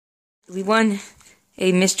We won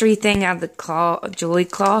a mystery thing out of the Jewelry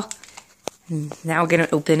Claw. Now we're gonna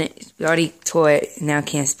open it. We already tore it, and now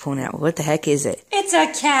Candace pulling it out. What the heck is it? It's a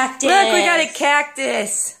cactus! Look, we got a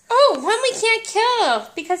cactus! Oh, one we can't kill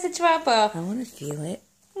because it's rubber. I want to feel it.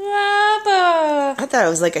 Rubber! I thought it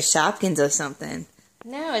was like a Shopkins or something.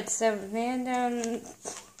 No, it's a random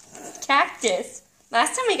cactus.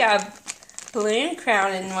 Last time we got a balloon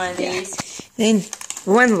crown in one of these. Then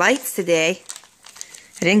we won lights today.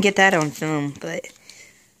 I didn't get that on film, but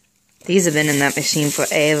these have been in that machine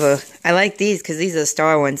forever. I like these because these are the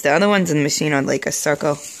star ones. The other ones in the machine are like a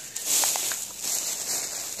circle.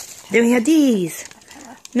 Then we have these.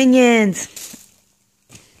 Minions.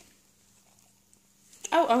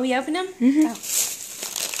 Oh, are we opening them? Mm-hmm. Oh.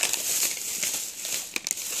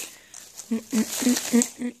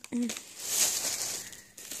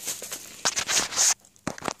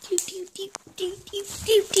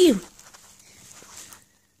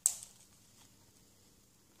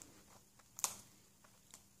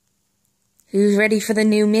 Who's ready for the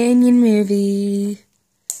new Minion movie?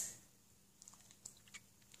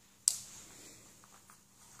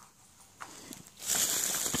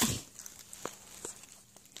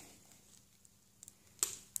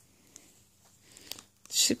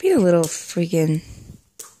 Should be a little freaking...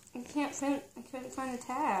 I couldn't find the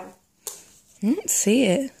tab. I don't see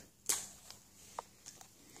it.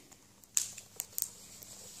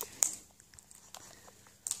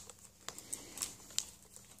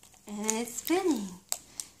 And it's spinning.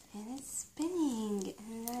 And it's spinning.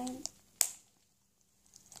 And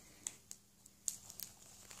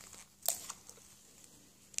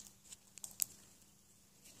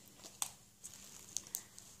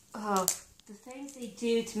oh, the things they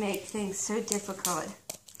do to make things so difficult.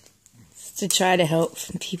 It's to try to help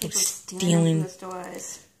people stealing. From the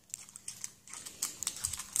stores.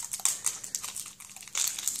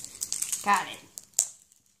 Got it.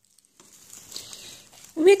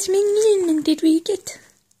 Which Minion did we get?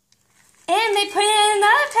 And they put it in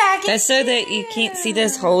another package. That's so that you can't see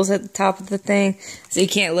those holes at the top of the thing, so you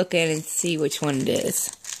can't look at it and see which one it is.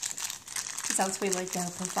 It sounds weird like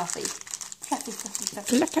that from Fluffy.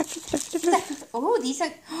 Fluffy. Look Oh, these are...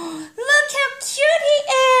 Look how cute he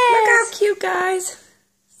is! how cute, guys.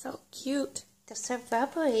 So cute. They're so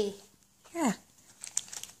rubbery. Yeah.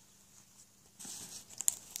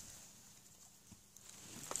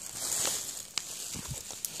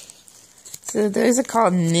 So those are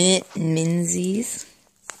called Minzies.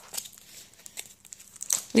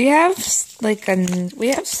 We have we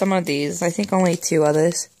have some of these. I think only 2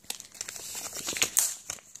 others.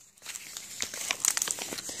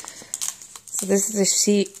 So this is a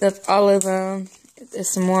sheet of all of them. There's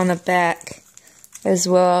some more on the back as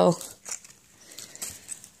well.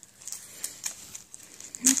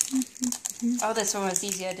 Oh, this one was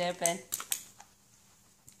easier to open.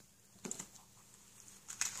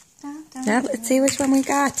 Now let's see which one we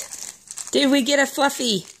got. Did we get a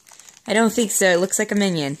Fluffy? I don't think so. It looks like a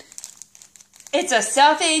Minion. It's a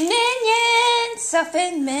Stuffing Minion!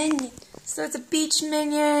 Stuffing Minion. So it's a beach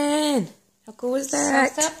Minion. How cool is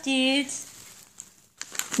that? What's up, dudes?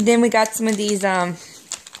 Then we got some of these,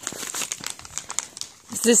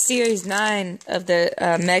 this is Series 9 of the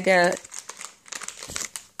Mega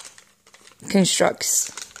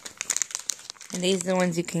Constructs. And these are the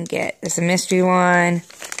ones you can get. There's a mystery one.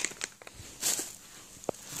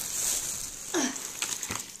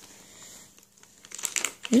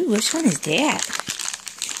 Ooh, which one is that?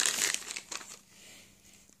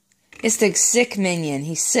 It's the sick Minion.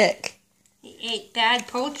 He's sick. He ate bad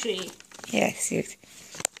poultry. Yeah, seriously.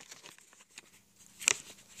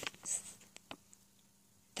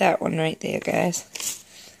 That one right there, guys.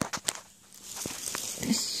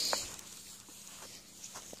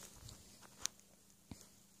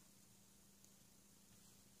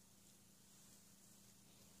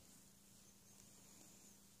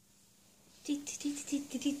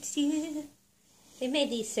 They made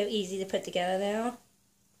these so easy to put together now.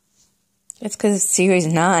 It's because it's Series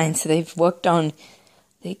 9, so they've worked on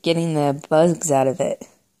getting the bugs out of it.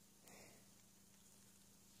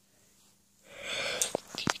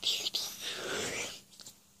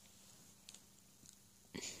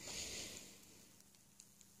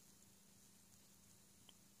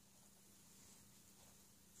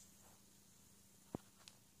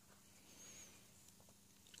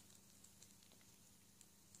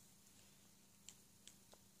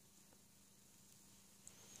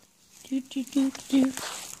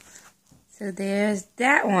 So there's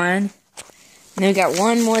that one. And we got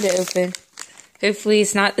one more to open. Hopefully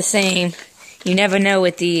it's not the same. You never know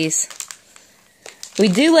with these. We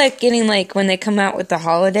do like getting, like, when they come out with the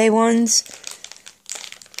holiday ones.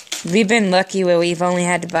 We've been lucky where we've only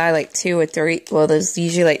had to buy like 2 or 3. Well, there's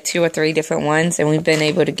usually like 2 or 3 different ones, and we've been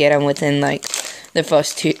able to get them within like the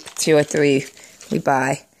first two or 3 we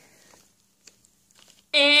buy.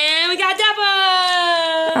 And we got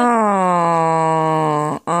double! Aww.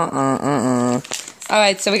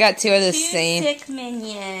 Alright, so we got 2 of the 2 same. sick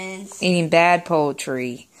minions. Eating bad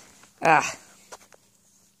poultry. Ah.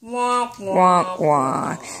 Womp, Womp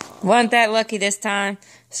womp. Wasn't that lucky this time?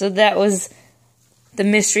 So that was the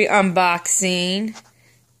mystery unboxing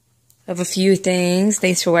of a few things.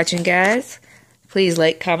 Thanks for watching, guys. Please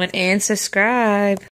like, comment, and subscribe.